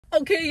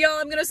Okay, y'all,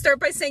 I'm gonna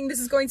start by saying this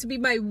is going to be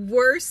my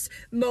worst,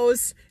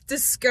 most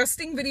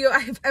disgusting video I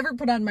have ever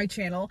put on my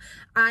channel.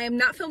 I am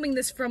not filming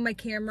this from my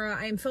camera.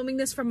 I am filming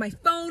this from my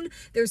phone.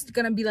 There's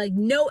gonna be like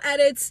no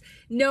edits,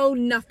 no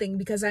nothing,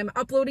 because I'm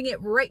uploading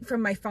it right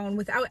from my phone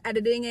without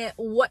editing it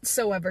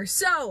whatsoever.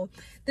 So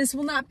this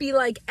will not be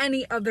like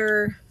any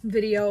other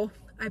video.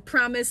 I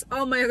promise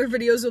all my other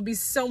videos will be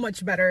so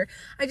much better.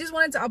 I just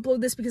wanted to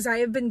upload this because I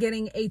have been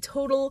getting a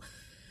total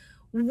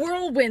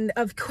whirlwind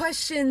of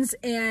questions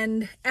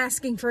and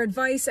asking for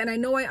advice, and I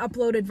know I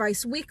upload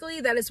advice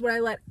weekly. That is what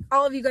I let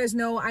all of you guys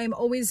know. I am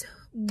always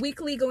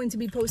weekly going to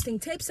be posting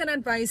tips and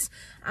advice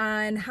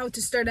on how to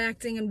start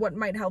acting and what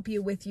might help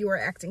you with your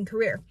acting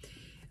career.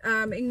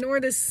 Ignore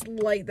this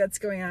light that's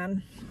going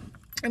on.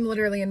 I'm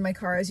literally in my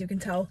car, as you can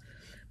tell.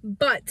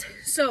 But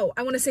so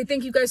I want to say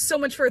thank you guys so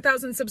much for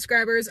 1,000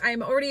 subscribers. I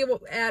am already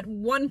at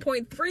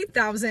 1.3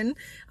 thousand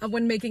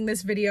when making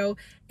this video,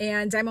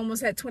 and I'm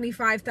almost at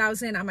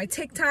 25,000 on my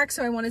TikTok.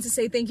 So I wanted to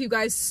say thank you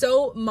guys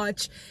so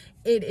much.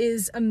 It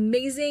is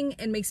amazing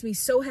and makes me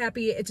so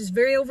happy. It's just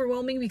very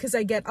overwhelming because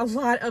I get a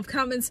lot of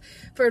comments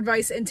for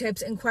advice and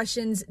tips and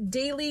questions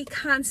daily,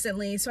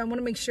 constantly. So I want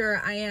to make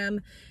sure I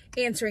am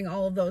answering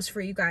all of those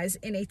for you guys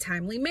in a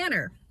timely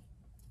manner.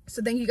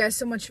 So thank you guys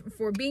so much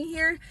for being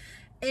here.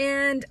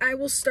 And I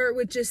will start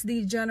with just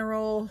the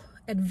general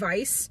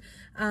advice.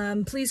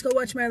 Please go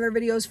watch my other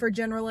videos for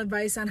general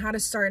advice on how to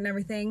start and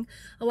everything.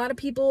 A lot of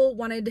people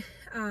wanted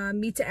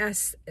me to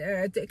ask,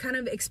 to kind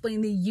of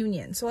explain the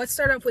union. So let's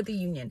start off with the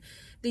union.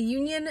 The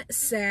union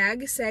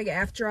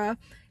SAG-AFTRA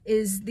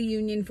is the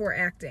union for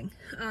acting.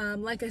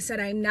 Like I said,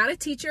 I'm not a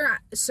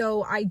teacher,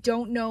 so I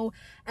don't know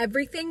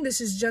everything.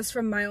 This is just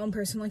from my own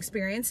personal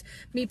experience.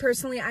 Me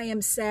personally, I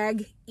am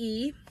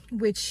SAG-E,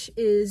 which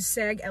is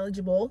SAG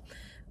eligible.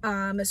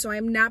 So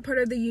I'm not part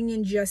of the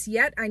union just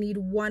yet. I need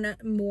one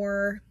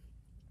more,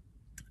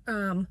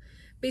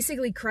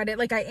 basically credit.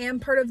 Like, I am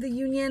part of the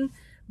union,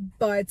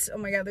 but, oh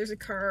my God, there's a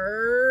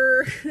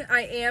car.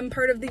 I am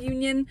part of the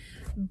union,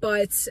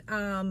 but,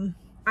 I'm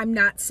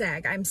not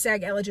SAG. I'm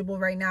SAG eligible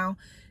right now.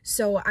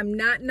 So I'm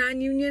not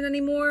non-union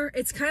anymore.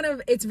 It's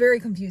very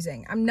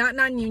confusing. I'm not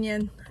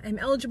non-union. I'm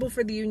eligible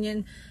for the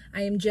union.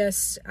 I am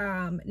just,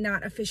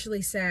 not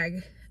officially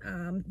SAG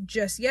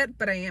just yet,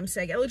 but I am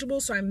SAG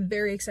eligible, so I'm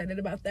very excited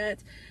about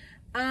that.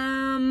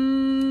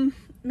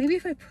 Maybe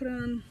if I put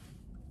on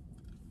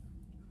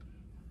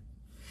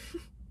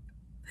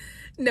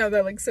no,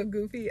 that looks so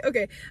goofy.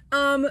 Okay,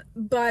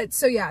 but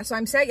so yeah, so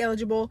I'm SAG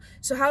eligible.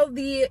 So how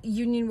the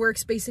union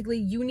works, basically,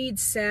 you need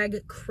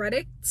SAG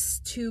credits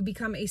to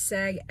become a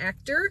SAG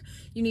actor.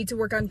 You need to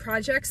work on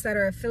projects that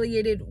are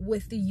affiliated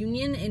with the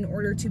union in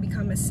order to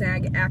become a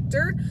SAG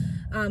actor.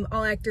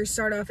 All actors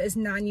start off as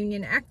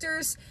non-union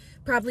actors.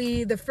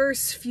 Probably the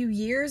first few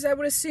years, I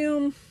would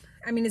assume.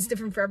 I mean, it's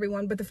different for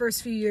everyone, but the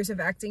first few years of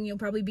acting, you'll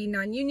probably be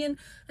non-union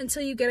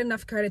until you get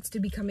enough credits to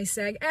become a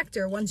SAG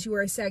actor. Once you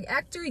are a SAG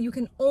actor, you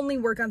can only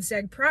work on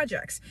SAG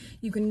projects.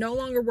 You can no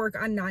longer work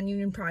on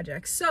non-union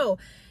projects. So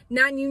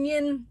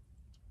non-union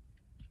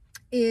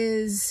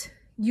is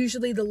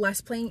usually the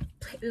less paying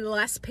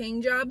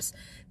jobs.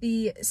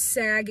 The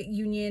SAG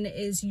union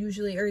is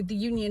usually, or the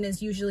union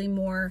is usually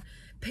more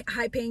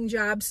high-paying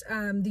jobs.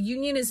 The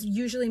union is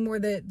usually more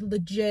the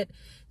legit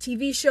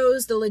TV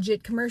shows, the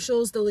legit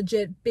commercials, the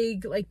legit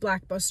big, like,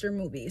 blockbuster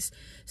movies.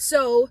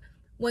 So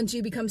once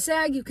you become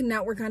SAG, you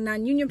cannot work on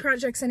non-union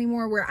projects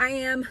anymore. Where I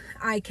am,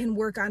 I can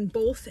work on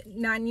both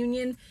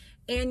non-union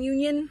and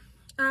union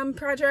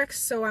projects.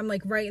 So I'm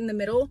like right in the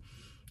middle,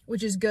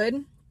 which is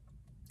good.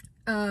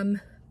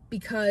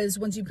 Because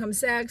once you become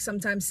SAG,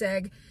 sometimes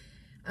SAG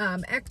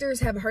actors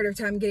have a harder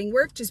time getting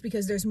work just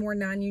because there's more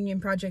non-union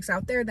projects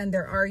out there than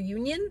there are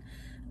union.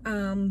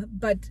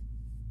 But,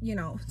 you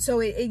know,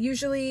 so it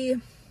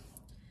usually,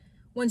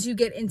 once you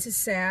get into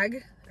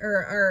SAG or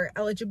are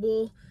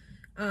eligible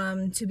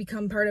to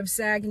become part of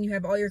SAG and you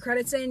have all your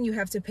credits in, you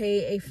have to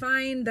pay a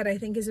fine that I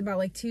think is about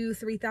like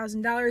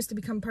 $2,000–3,000 to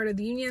become part of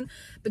the union.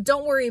 But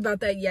don't worry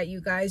about that yet,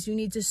 you guys. You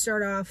need to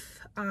start off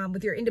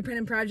with your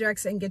independent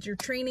projects and get your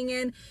training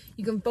in.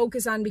 You can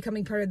focus on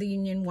becoming part of the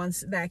union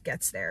once that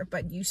gets there,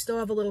 but you still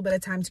have a little bit of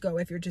time to go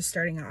if you're just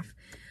starting off.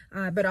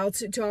 But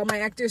to all my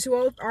actors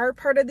who are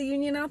part of the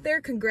union out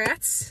there,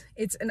 congrats.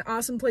 It's an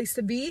awesome place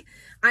to be.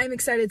 I'm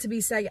excited to be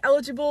SAG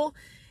eligible.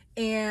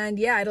 And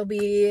yeah, it'll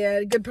be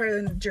a good part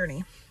of the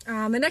journey.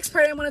 The next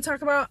part I want to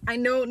talk about, I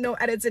know no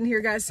edits in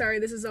here, guys. Sorry,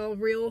 this is all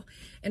real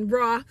and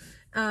raw.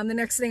 The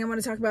next thing I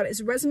want to talk about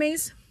is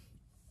resumes.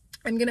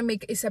 I'm going to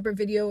make a separate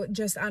video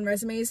just on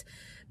resumes.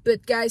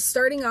 But guys,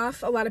 starting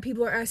off, a lot of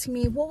people are asking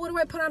me, well, what do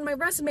I put on my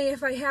resume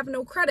if I have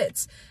no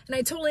credits? And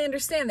I totally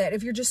understand that.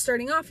 If you're just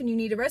starting off and you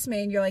need a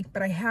resume and you're like,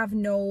 but I've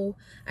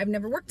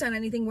never worked on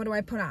anything, what do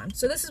I put on?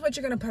 So this is what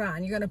you're going to put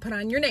on. You're going to put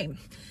on your name.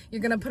 You're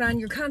going to put on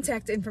your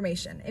contact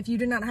information. If you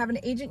do not have an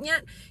agent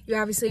yet, you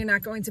obviously are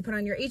not going to put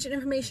on your agent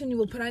information. You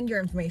will put on your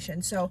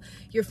information. So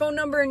your phone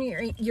number and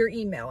your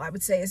email, I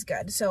would say, is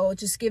good. So it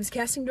just gives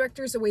casting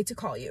directors a way to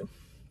call you.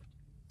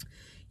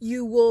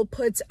 You will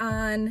put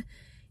on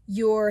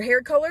your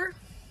hair color,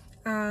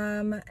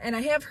 And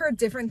I have heard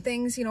different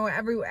things, you know,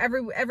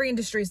 every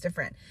industry is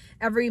different.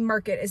 Every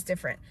market is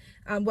different.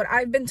 What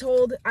I've been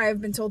told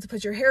to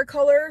put your hair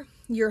color,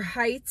 your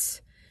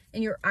height,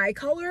 and your eye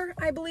color,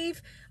 I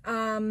believe.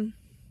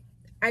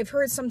 I've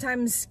heard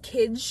sometimes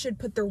kids should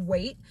put their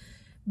weight,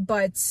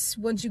 but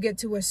once you get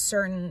to a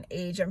certain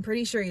age, I'm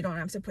pretty sure you don't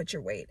have to put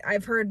your weight.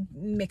 I've heard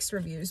mixed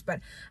reviews, but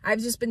I've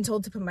just been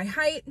told to put my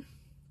height,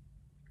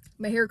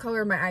 my hair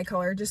color, my eye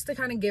color, just to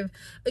kind of give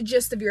a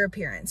gist of your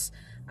appearance.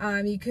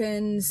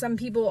 Some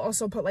people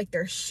also put like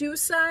their shoe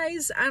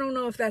size. I don't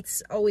know if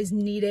that's always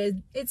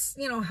needed. It's,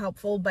 you know,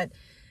 helpful, but,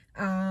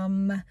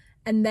 and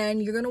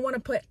then you're going to want to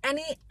put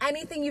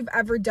anything you've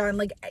ever done,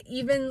 like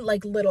even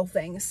like little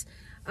things,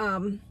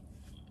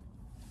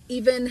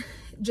 even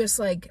just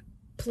like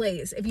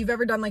plays. If you've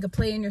ever done like a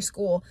play in your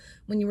school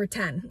when you were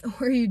 10,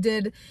 or you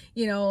did,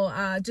 you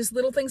know, just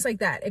little things like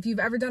that. If you've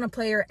ever done a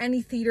play or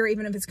any theater,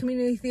 even if it's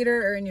community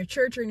theater or in your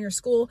church or in your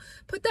school,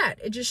 put that.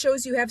 It just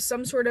shows you have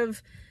some sort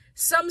of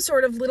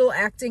little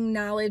acting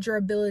knowledge or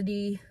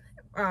ability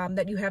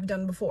that you have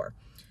done before.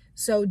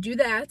 So do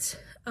that.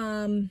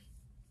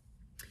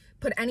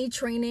 Put any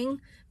training.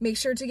 Make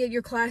sure to get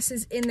your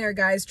classes in there,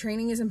 guys.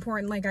 Training is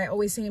important. Like I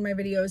always say in my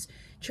videos,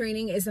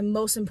 training is the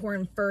most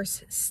important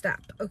first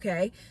step,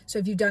 okay? So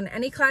if you've done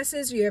any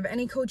classes, or you have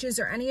any coaches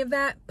or any of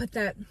that, put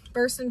that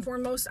first and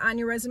foremost on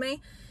your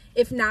resume.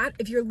 If not,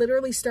 if you're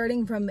literally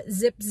starting from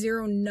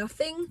zero,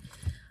 nothing,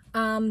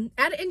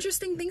 add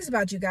interesting things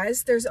about you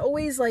guys. There's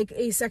always like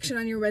a section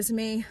on your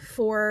resume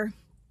for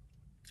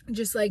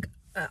just like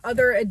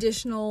other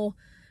additional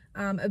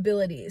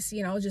abilities,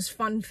 you know, just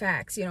fun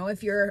facts. You know,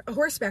 if you're a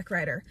horseback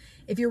rider,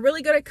 if you're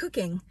really good at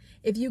cooking,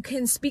 if you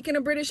can speak in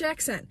a British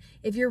accent,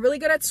 if you're really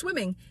good at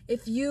swimming,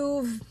 if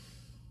you've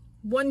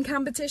won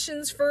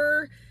competitions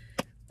for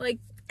like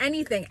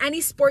anything, any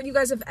sport you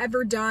guys have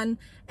ever done,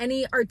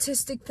 any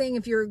artistic thing,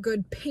 if you're a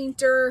good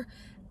painter,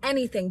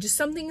 anything, just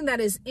something that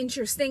is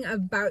interesting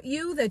about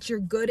you that you're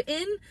good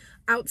in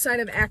outside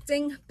of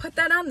acting, put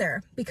that on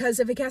there. Because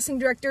if a casting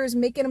director is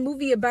making a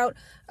movie about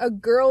a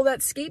girl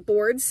that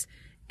skateboards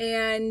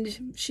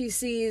and she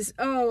sees,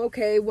 oh,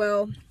 okay,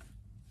 well,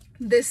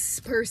 this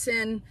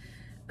person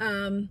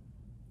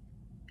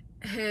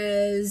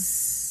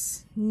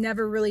has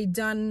never really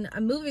done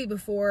a movie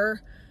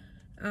before,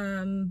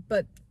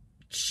 but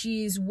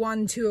she's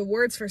won 2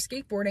 awards for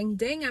skateboarding.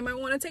 Dang, I might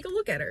want to take a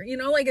look at her. You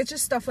know, like it's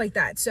just stuff like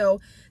that.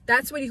 So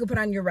that's what you can put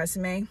on your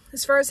resume.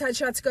 As far as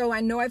headshots go, I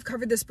know I've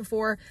covered this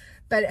before,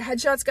 but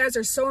headshots, guys,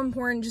 are so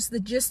important. Just the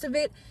gist of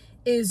it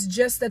is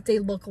just that they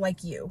look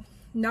like you.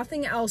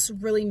 Nothing else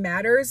really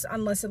matters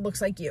unless it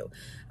looks like you.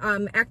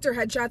 Actor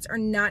headshots are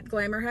not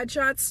glamour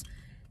headshots.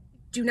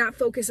 Do not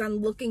focus on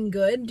looking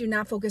good. Do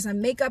not focus on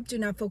makeup. Do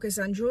not focus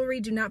on jewelry.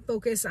 Do not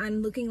focus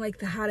on looking like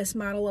the hottest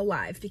model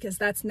alive, because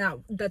that's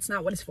not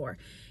what it's for.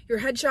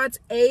 Your headshots,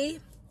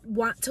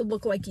 want to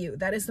look like you.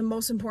 That is the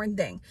most important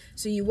thing.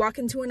 So you walk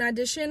into an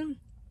audition,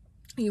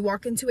 you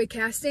walk into a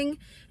casting,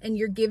 and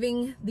you're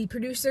giving the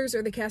producers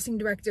or the casting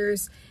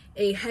directors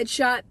a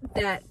headshot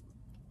that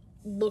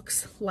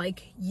looks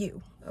like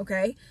you,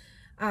 okay?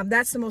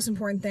 That's the most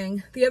important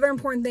thing. The other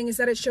important thing is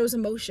that it shows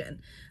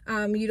emotion.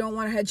 You don't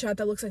want a headshot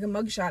that looks like a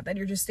mugshot that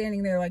you're just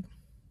standing there like.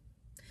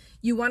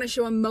 You want to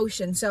show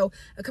emotion. So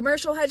a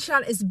commercial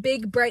headshot is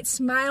big, bright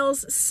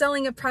smiles,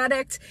 selling a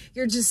product.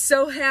 You're just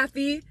so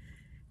happy,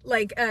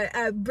 like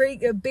a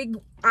big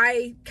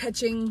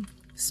eye-catching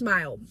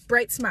smile,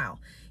 bright smile.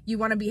 You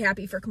want to be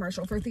happy for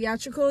commercial. For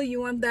theatrical, you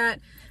want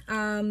that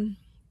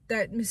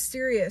that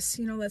mysterious,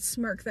 you know, that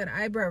smirk, that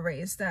eyebrow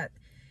raise, that,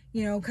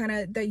 you know, kind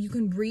of that you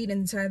can read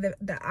inside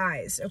the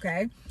eyes,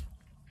 okay?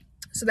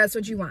 So that's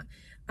what you want.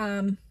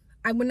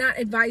 I would not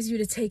advise you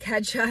to take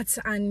headshots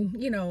on,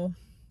 you know,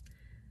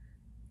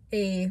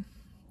 a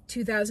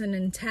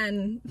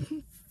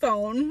 2010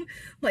 phone,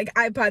 like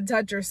iPod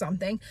Touch or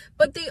something.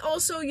 But they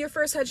also, your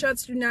first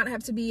headshots do not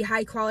have to be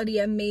high quality,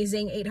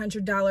 amazing,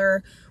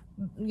 $800,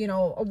 you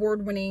know,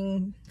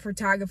 award-winning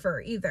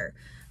photographer either.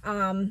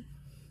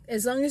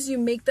 As long as you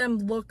make them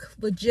look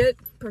legit,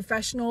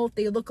 professional,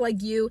 they look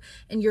like you,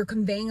 and you're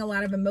conveying a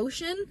lot of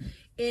emotion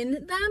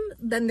in them,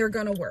 then they're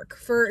gonna work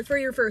for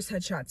your first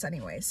headshots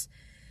anyways.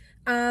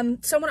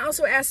 Someone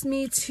also asked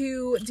me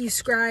to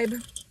describe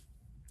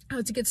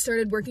how to get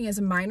started working as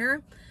a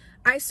minor.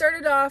 I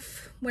started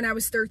off when I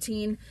was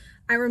 13.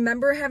 I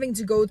remember having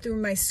to go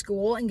through my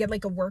school and get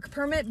like a work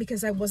permit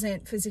because I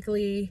wasn't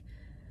physically,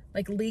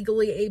 like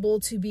legally able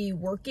to be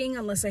working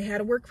unless I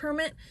had a work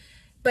permit.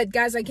 But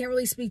guys, I can't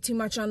really speak too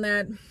much on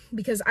that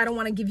because I don't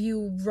want to give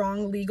you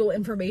wrong legal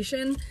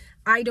information.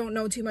 I don't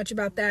know too much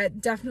about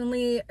that.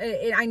 Definitely,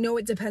 I know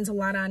it depends a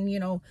lot on, you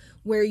know,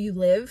 where you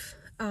live.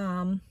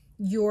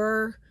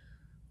 Your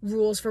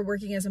rules for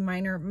working as a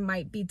minor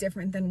might be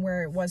different than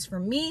where it was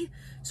for me.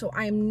 So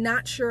I'm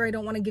not sure. I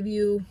don't want to give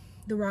you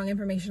the wrong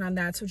information on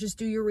that. So just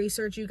do your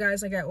research, you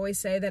guys. Like I always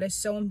say, that is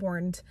so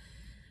important.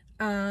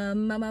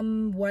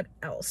 What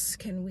else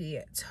can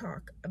we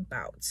talk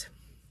about?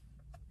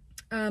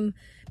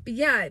 But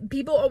yeah,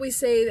 people always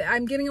say,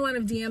 I'm getting a lot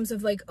of DMs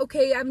of like,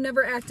 okay, I've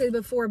never acted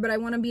before, but I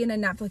want to be in a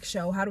Netflix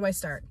show. How do I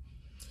start?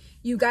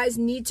 You guys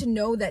need to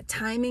know that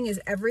timing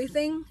is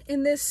everything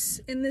in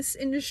this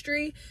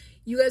industry.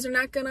 You guys are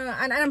not gonna,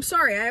 and I'm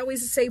sorry, I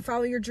always say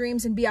follow your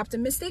dreams and be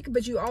optimistic,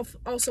 but you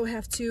also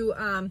have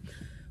to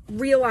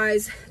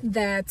realize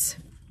that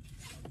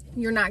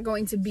you're not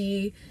going to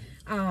be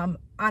on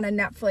a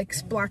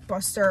Netflix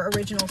blockbuster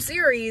original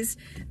series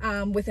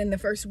within the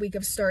first week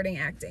of starting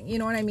acting. You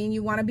know what I mean?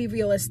 You want to be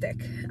realistic.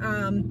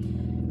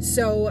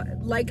 So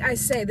like I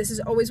say, this is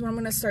always what I'm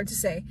going to start to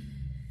say.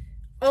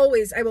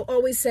 Always, I will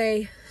always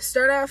say,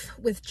 start off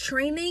with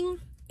training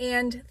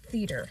and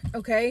theater,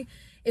 okay?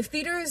 If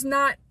theater is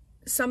not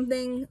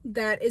something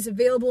that is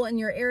available in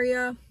your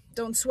area,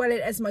 don't sweat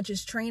it as much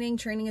as training.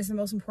 Training is the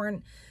most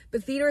important,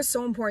 but theater is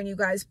so important, you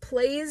guys.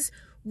 Plays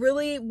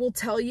really will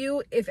tell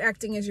you if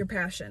acting is your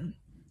passion.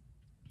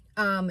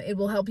 It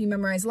will help you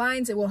memorize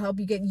lines. It will help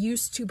you get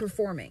used to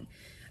performing.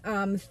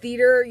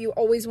 Theater, you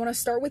always want to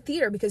start with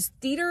theater because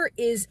theater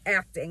is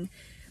acting.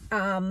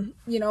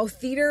 You know,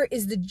 theater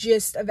is the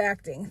gist of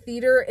acting.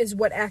 Theater is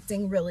what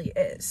acting really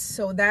is.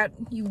 So that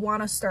you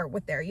want to start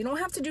with there. You don't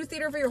have to do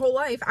theater for your whole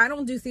life. I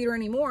don't do theater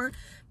anymore,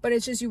 but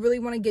it's just you really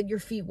want to get your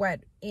feet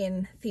wet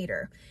in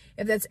theater.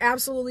 If that's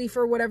absolutely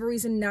for whatever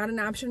reason not an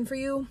option for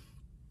you,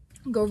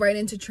 go right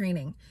into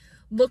training.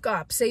 Look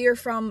up. Say you're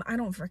from, I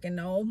don't freaking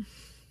know,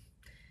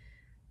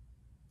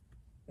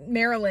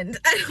 Maryland.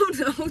 I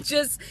don't know.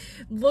 Just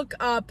look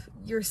up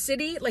your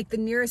city, like the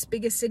nearest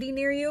biggest city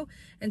near you,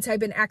 and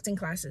type in acting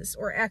classes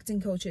or acting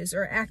coaches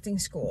or acting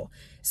school.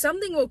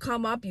 Something will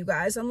come up, you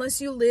guys.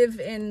 Unless you live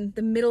in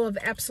the middle of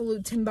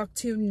absolute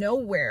Timbuktu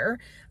nowhere,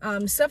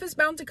 stuff is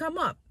bound to come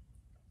up.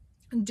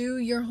 Do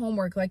your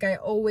homework, like I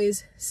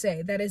always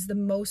say. That is the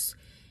most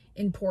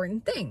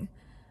important thing.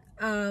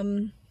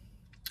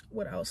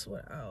 What else?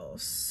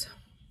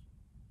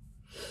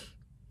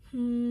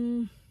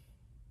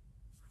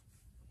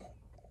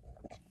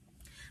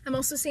 I'm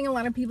also seeing a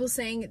lot of people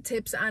saying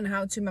tips on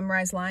how to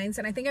memorize lines,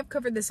 and I think I've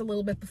covered this a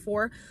little bit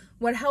before.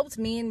 What helped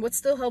me and what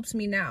still helps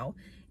me now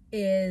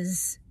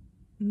is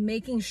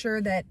making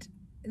sure that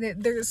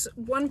there's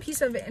one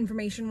piece of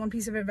information, one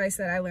piece of advice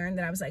that I learned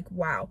that I was like,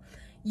 wow,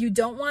 you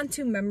don't want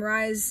to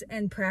memorize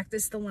and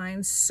practice the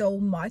lines so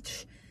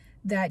much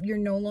that you're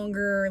no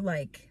longer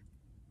like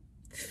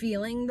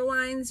feeling the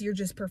lines, you're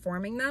just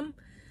performing them.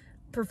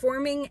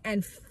 Performing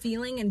and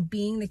feeling and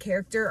being the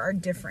character are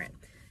different.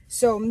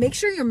 So make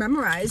sure you're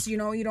memorized. You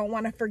know, you don't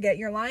want to forget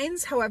your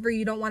lines. However,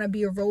 you don't want to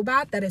be a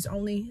robot that is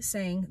only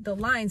saying the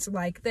lines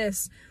like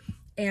this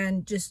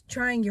and just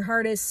trying your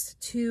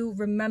hardest to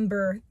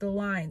remember the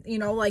line. You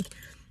know, like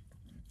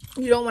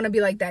you don't want to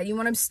be like that. You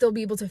want to still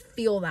be able to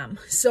feel them.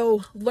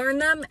 So learn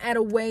them at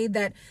a way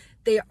that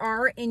they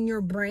are in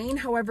your brain.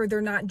 However,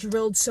 they're not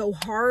drilled so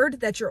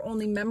hard that you're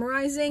only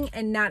memorizing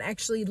and not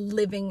actually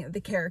living the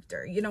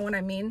character. You know what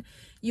I mean?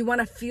 You want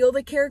to feel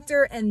the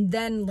character and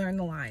then learn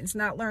the lines,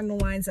 not learn the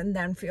lines and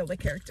then feel the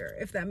character,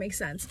 if that makes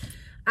sense.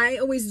 I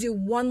always do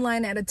one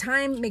line at a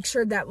time, make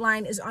sure that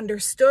line is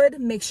understood,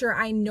 make sure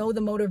I know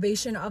the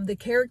motivation of the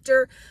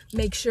character,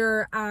 make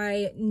sure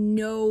I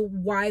know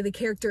why the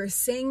character is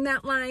saying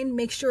that line,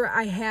 make sure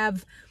I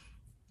have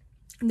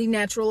the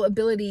natural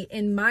ability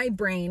in my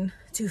brain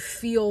to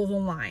feel the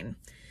line.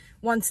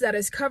 Once that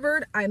is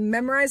covered, I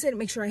memorize it,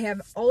 make sure I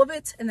have all of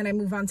it, and then I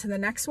move on to the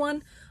next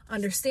one,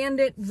 understand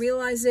it,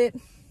 realize it.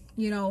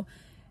 You know,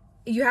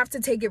 you have to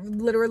take it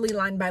literally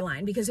line by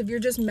line, because if you're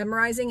just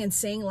memorizing and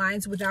saying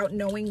lines without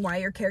knowing why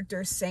your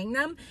character is saying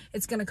them,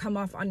 it's going to come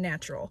off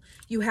unnatural.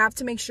 You have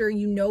to make sure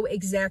you know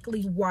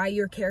exactly why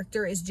your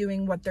character is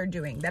doing what they're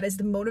doing. That is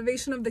the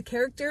motivation of the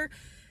character.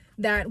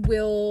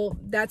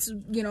 That's,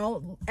 you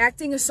know,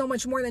 acting is so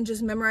much more than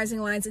just memorizing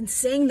lines and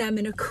saying them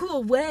in a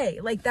cool way.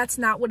 Like, that's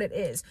not what it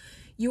is.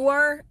 You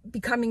are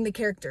becoming the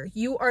character.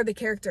 You are the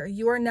character.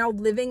 You are now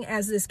living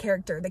as this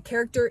character. The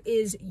character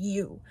is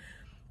you.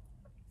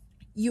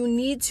 You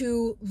need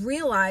to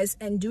realize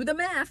and do the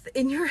math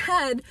in your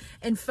head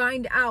and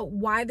find out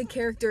why the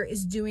character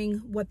is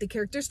doing what the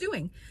character's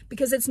doing.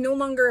 Because it's no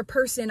longer a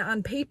person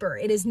on paper.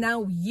 It is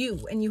now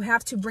you, and you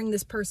have to bring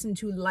this person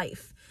to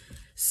life.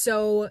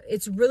 So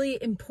it's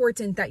really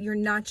important that you're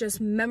not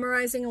just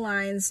memorizing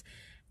lines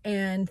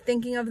and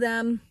thinking of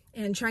them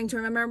and trying to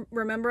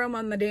remember them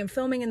on the day of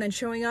filming and then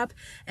showing up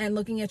and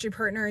looking at your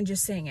partner and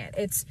just saying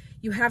it.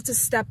 You have to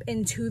step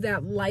into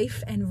that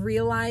life and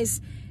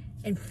realize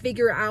and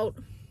figure out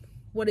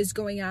what is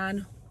going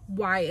on,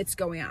 why it's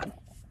going on.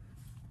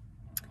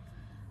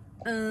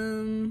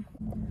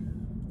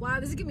 Wow,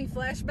 this is giving me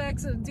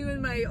flashbacks of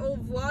doing my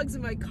old vlogs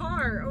in my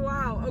car. Oh,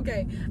 wow,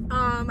 okay.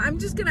 I'm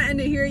just gonna end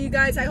it here, you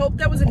guys. I hope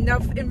that was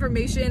enough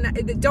information.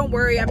 Don't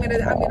worry, I'm gonna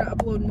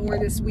upload more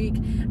this week.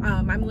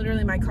 I'm literally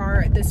in my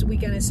car. This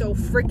weekend is so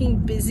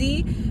freaking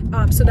busy,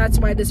 so that's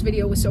why this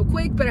video was so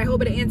quick, but I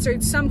hope it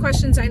answered some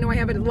questions. I know I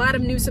have a lot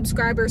of new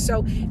subscribers,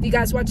 so if you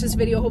guys watch this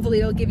video, hopefully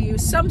it'll give you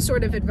some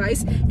sort of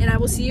advice, and I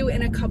will see you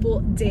in a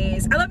couple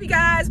days. I love you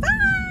guys.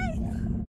 Bye!